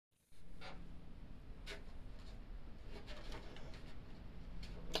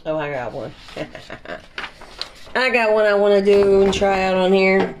Oh, I got one. I got one I want to do and try out on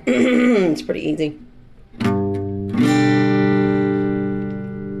here. It's pretty easy.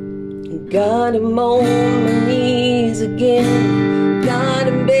 God, I'm on my knees again. God,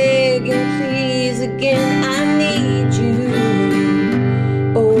 I'm begging, please again. I need you.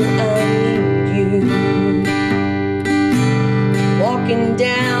 Oh, I need you. Walking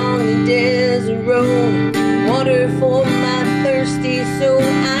down the desert road, water for my thirsty soul.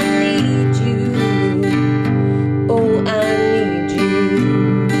 I need you. Oh, I need you.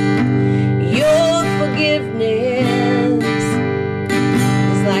 Your forgiveness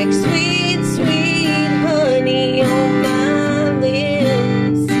is like sweet, sweet honey on my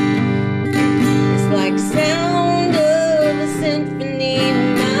lips. It's like sound of a symphony in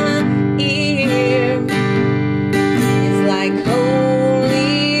my ear. It's like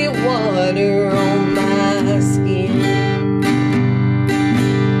holy water on my skin.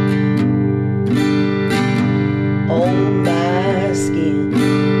 On my skin.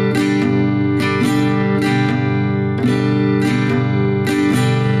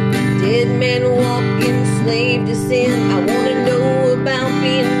 Dead man walking, slave to sin. I want to know about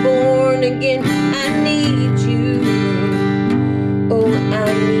being born again. I need you. Oh,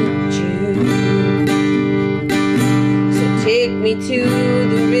 I need you. So take me to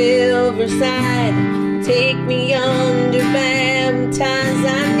the riverside. Take me under baptized.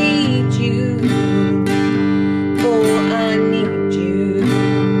 I need you. Oh, I need you.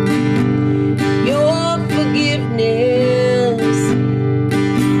 Your forgiveness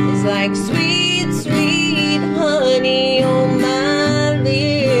is like sweet, sweet honey on my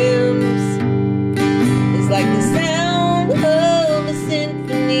lips. It's like the sound of a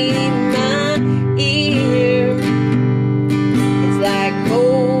symphony in my ear. It's like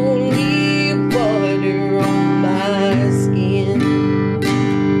holy water on my skin.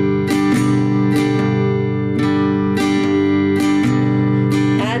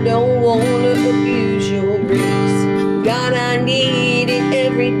 I don't want to abuse your grace. God, I need it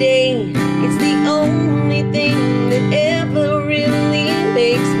every day. It's the only thing that